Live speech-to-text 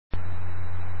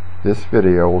This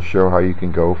video will show how you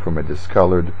can go from a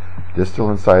discolored distal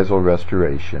incisal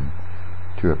restoration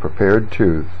to a prepared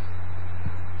tooth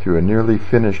to a nearly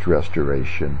finished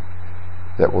restoration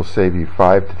that will save you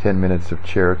 5 to 10 minutes of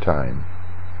chair time.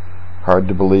 Hard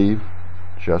to believe?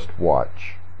 Just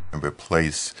watch. And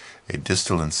replace a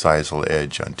distal incisal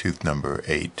edge on tooth number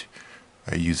 8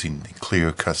 using the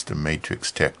clear custom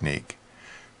matrix technique.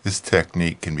 This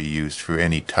technique can be used for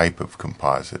any type of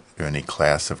composite or any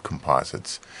class of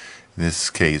composites. In this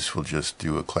case, we'll just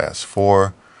do a class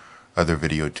 4. Other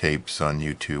videotapes on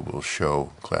YouTube will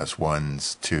show class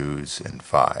 1s, 2s, and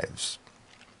 5s.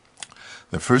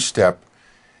 The first step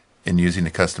in using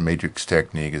the custom matrix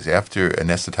technique is after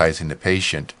anesthetizing the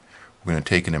patient, we're going to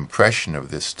take an impression of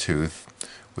this tooth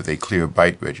with a clear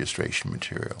bite registration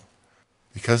material.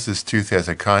 Because this tooth has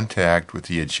a contact with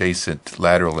the adjacent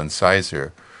lateral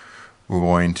incisor, we're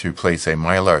going to place a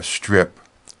mylar strip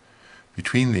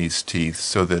between these teeth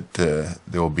so that there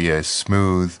will be a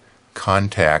smooth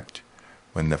contact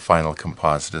when the final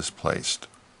composite is placed.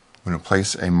 We're going to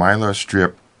place a mylar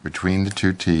strip between the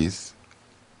two teeth,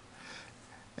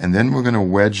 and then we're going to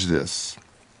wedge this.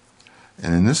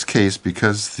 And in this case,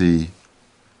 because the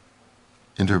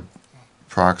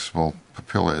interproximal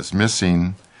papilla is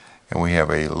missing and we have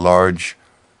a large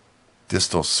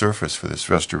distal surface for this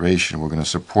restoration, we're going to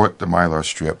support the mylar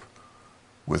strip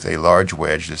with a large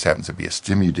wedge. This happens to be a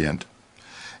stimudent.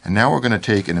 And now we're going to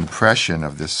take an impression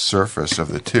of this surface of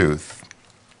the tooth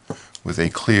with a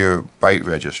clear bite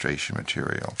registration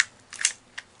material.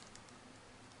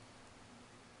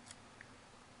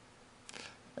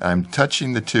 I'm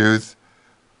touching the tooth.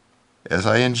 As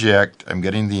I inject, I'm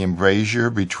getting the embrasure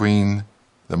between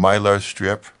the mylar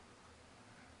strip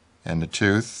and the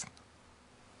tooth.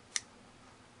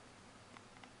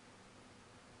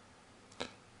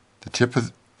 The tip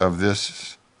of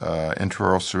this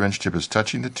intraoral syringe tip is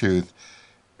touching the tooth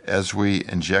as we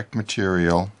inject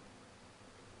material.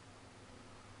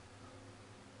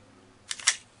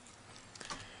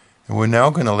 And we're now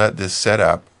going to let this set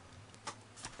up.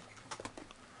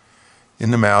 In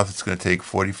the mouth, it's going to take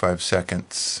 45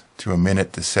 seconds to a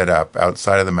minute to set up.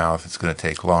 Outside of the mouth, it's going to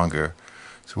take longer.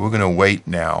 So we're going to wait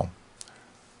now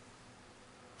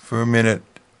for a minute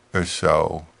or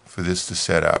so for this to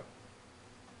set up.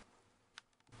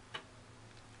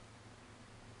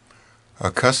 Our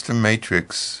custom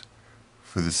matrix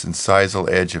for this incisal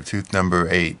edge of tooth number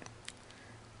 8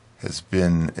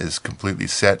 is completely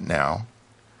set now.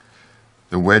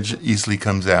 The wedge easily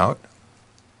comes out.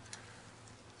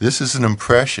 This is an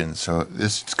impression, so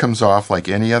this comes off like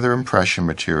any other impression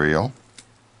material.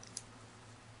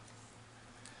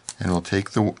 And we'll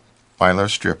take the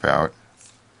mylar strip out.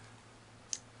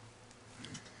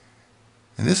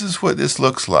 And this is what this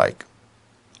looks like.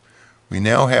 We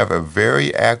now have a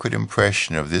very accurate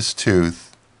impression of this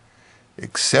tooth,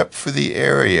 except for the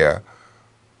area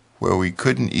where we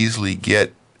couldn't easily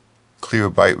get clear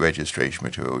bite registration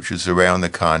material, which is around the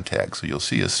contact. So you'll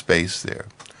see a space there.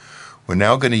 We're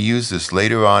now going to use this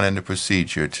later on in the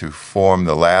procedure to form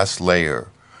the last layer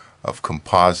of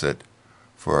composite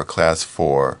for our class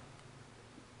 4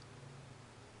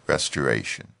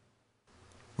 restoration.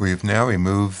 We've now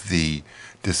removed the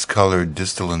discolored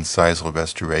distal incisal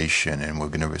restoration, and we're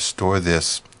going to restore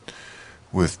this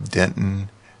with dentin,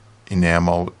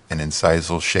 enamel, and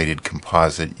incisal shaded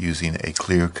composite using a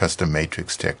clear custom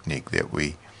matrix technique that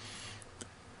we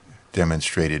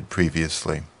demonstrated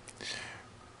previously.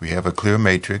 We have a clear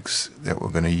matrix that we're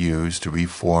going to use to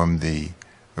reform the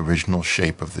original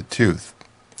shape of the tooth.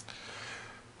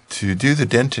 To do the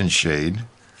dentin shade,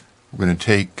 we're going to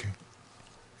take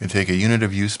a unit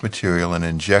of use material and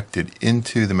inject it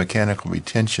into the mechanical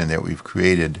retention that we've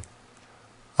created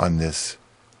on this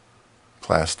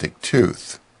plastic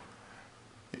tooth.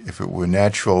 If it were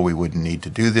natural, we wouldn't need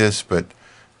to do this, but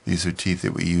these are teeth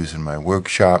that we use in my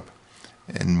workshop,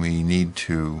 and we need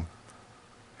to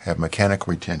have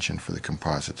mechanical retention for the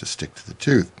composite to stick to the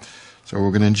tooth. So we're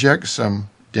going to inject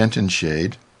some dentin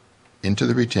shade into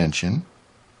the retention.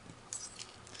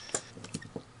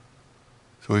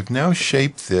 So we've now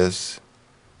shaped this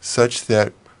such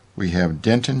that we have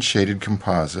dentin shaded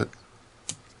composite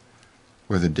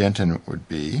where the dentin would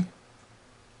be.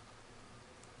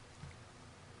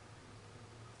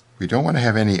 We don't want to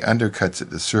have any undercuts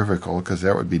at the cervical because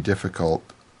that would be difficult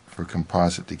for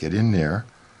composite to get in there.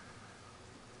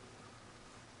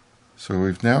 So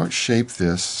we've now shaped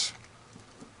this.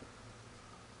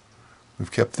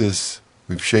 We've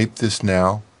shaped this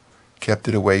now, kept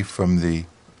it away from the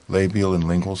labial and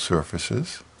lingual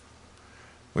surfaces.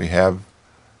 We have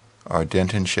our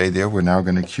dentin shade there. We're now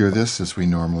going to cure this as we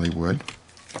normally would.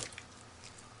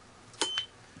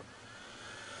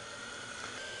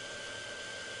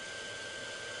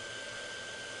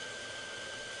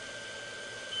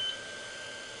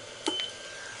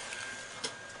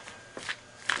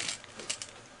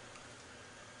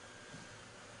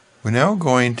 We're now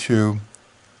going to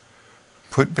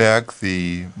put back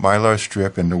the Mylar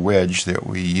strip and the wedge that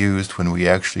we used when we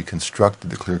actually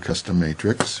constructed the clear custom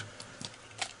matrix.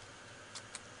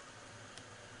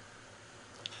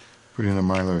 Put in a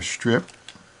Mylar strip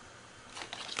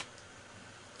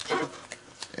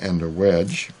and a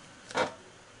wedge.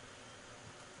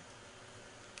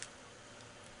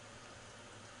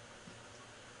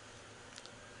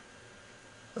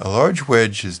 A large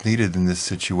wedge is needed in this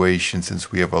situation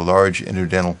since we have a large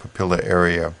interdental papilla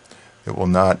area that will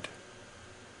not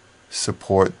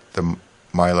support the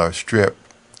Mylar strip,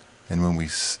 and when we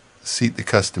seat the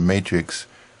custom matrix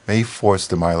may force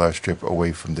the Mylar strip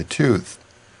away from the tooth.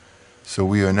 So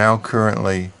we are now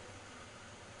currently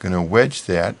going to wedge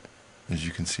that, as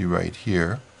you can see right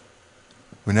here.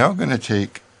 We're now going to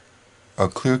take our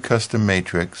clear custom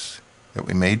matrix that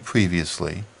we made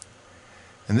previously,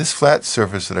 and this flat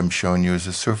surface that I'm showing you is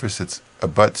a surface that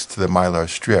abuts to the Mylar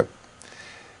strip.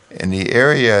 And the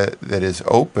area that is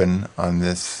open on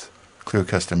this clear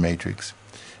custom matrix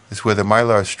is where the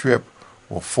Mylar strip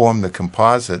will form the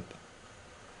composite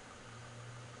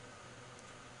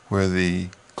where the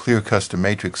clear custom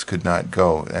matrix could not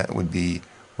go. That would be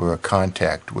where a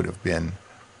contact would have been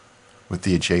with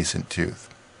the adjacent tooth.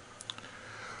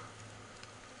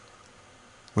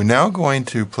 We're now going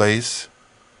to place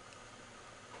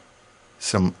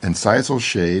some incisal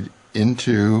shade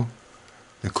into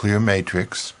the clear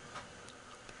matrix,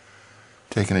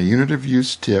 taking a unit of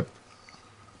use tip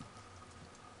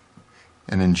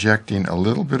and injecting a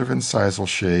little bit of incisal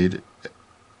shade.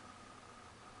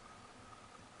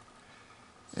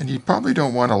 And you probably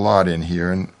don't want a lot in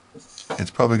here, and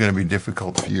it's probably going to be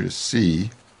difficult for you to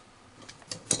see.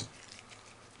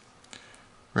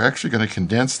 We're actually going to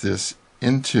condense this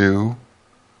into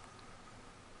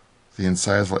the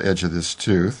incisal edge of this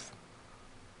tooth,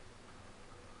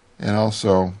 and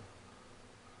also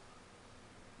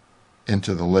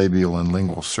into the labial and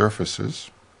lingual surfaces.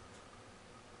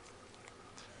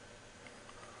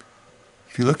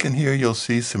 If you look in here, you'll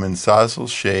see some incisal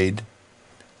shade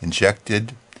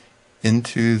injected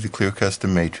into the clear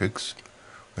custom matrix.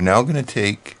 We're now going to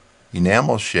take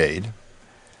enamel shade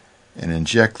and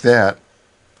inject that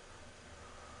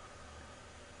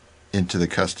into the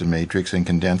custom matrix and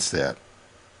condense that.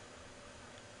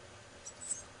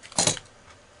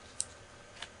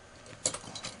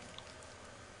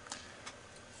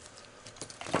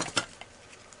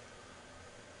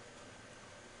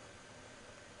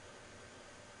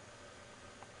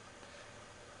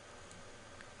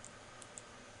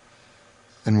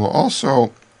 And we'll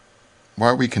also,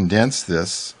 while we condense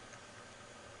this,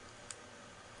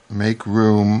 make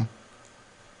room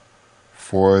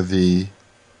for the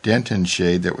dentin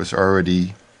shade that was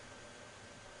already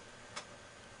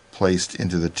placed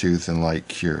into the tooth and light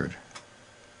cured.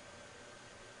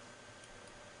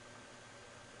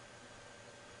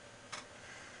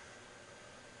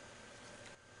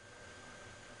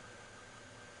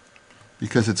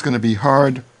 Because it's going to be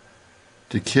hard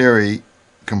to carry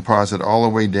composite all the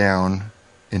way down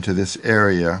into this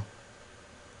area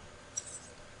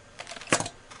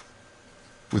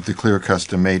with the clear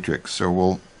custom matrix. So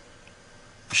we'll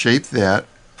shape that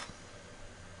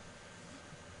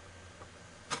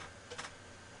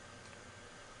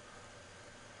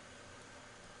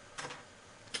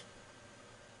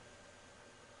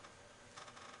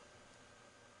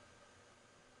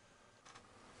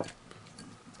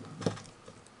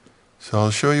So I'll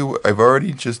show you, I've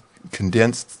already just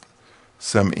condensed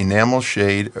some enamel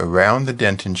shade around the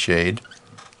dentin shade.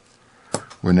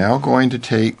 We're now going to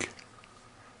take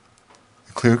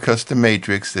the clear custom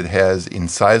matrix that has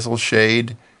incisal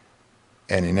shade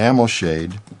an enamel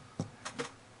shade,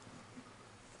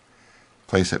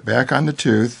 place it back on the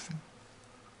tooth.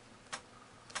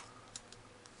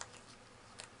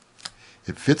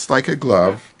 It fits like a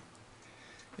glove,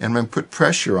 and I'm going to put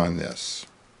pressure on this.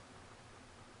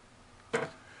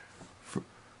 For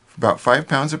about 5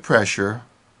 pounds of pressure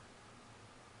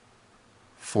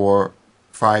for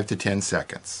 5 to 10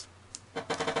 seconds.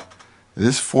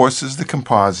 This forces the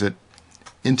composite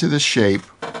into the shape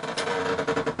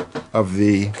of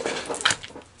the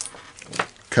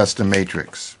custom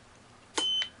matrix.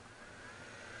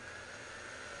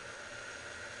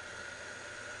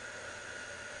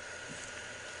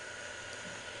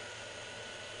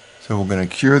 So we're going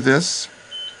to cure this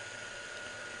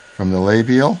from the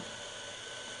labial,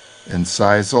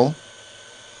 incisal,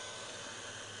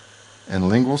 and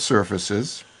lingual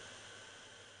surfaces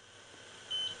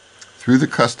through the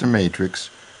custom matrix,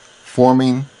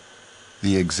 forming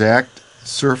the exact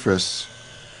surface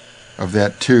of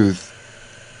that tooth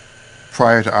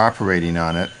prior to operating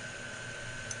on it,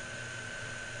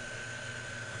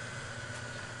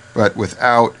 but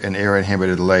without an air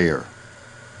inhibited layer.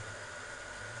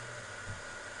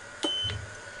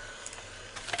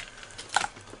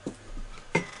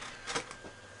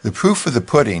 The proof of the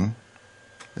pudding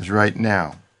is right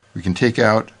now. We can take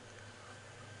out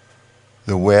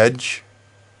the wedge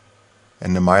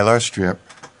and the mylar strip,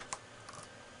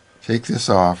 take this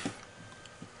off,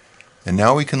 and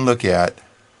now we can look at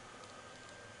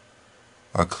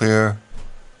our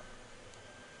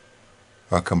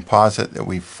composite that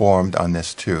we formed on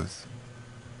this tooth.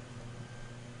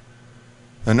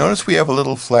 Now notice we have a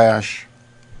little flash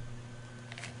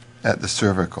at the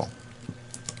cervical.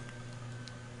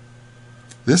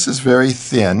 This is very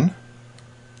thin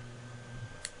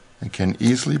and can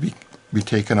easily be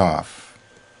taken off.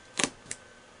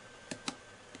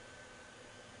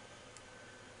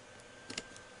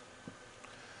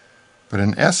 But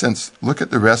in essence, look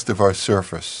at the rest of our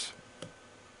surface.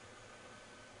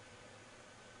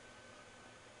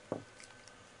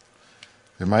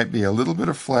 There might be a little bit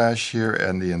of flash here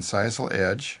on the incisal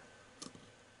edge.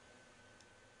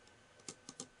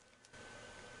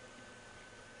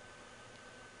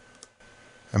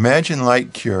 Imagine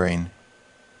light curing,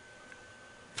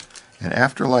 and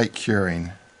after light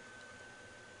curing,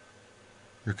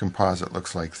 your composite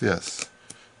looks like this.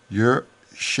 Your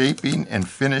shaping and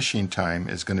finishing time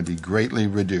is going to be greatly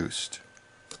reduced.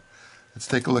 Let's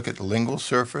take a look at the lingual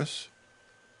surface.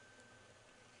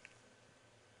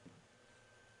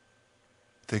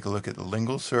 Take a look at the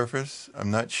lingual surface.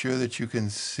 I'm not sure that you can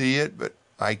see it, but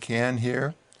I can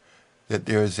here, that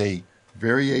there is a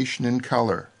variation in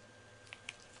color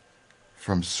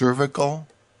from cervical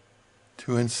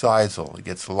to incisal. It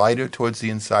gets lighter towards the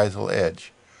incisal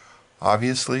edge.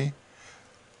 Obviously,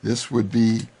 this would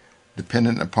be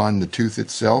dependent upon the tooth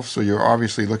itself, so you're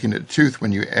obviously looking at the tooth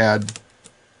when you add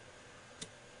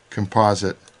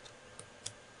composite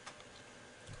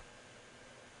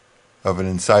of an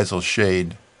incisal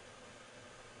shade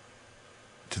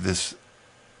to this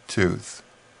tooth.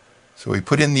 So we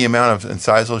put in the amount of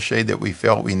incisal shade that we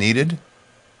felt we needed.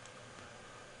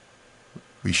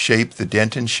 We shaped the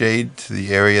dentin shade to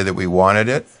the area that we wanted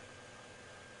it,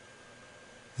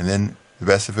 and then the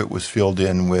rest of it was filled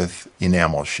in with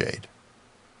enamel shade.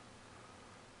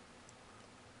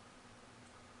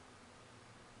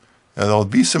 Now there'll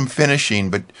be some finishing,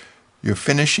 but your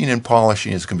finishing and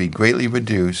polishing is going to be greatly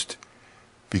reduced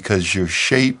because your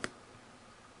shape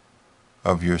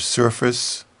of your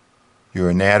surface, your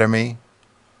anatomy,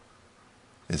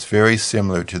 is very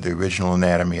similar to the original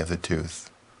anatomy of the tooth.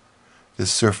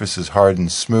 This surface is hard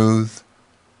and smooth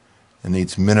and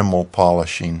needs minimal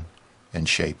polishing and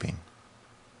shaping.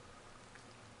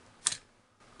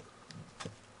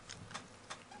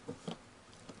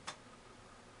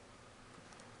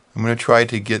 I'm going to try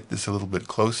to get this a little bit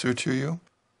closer to you.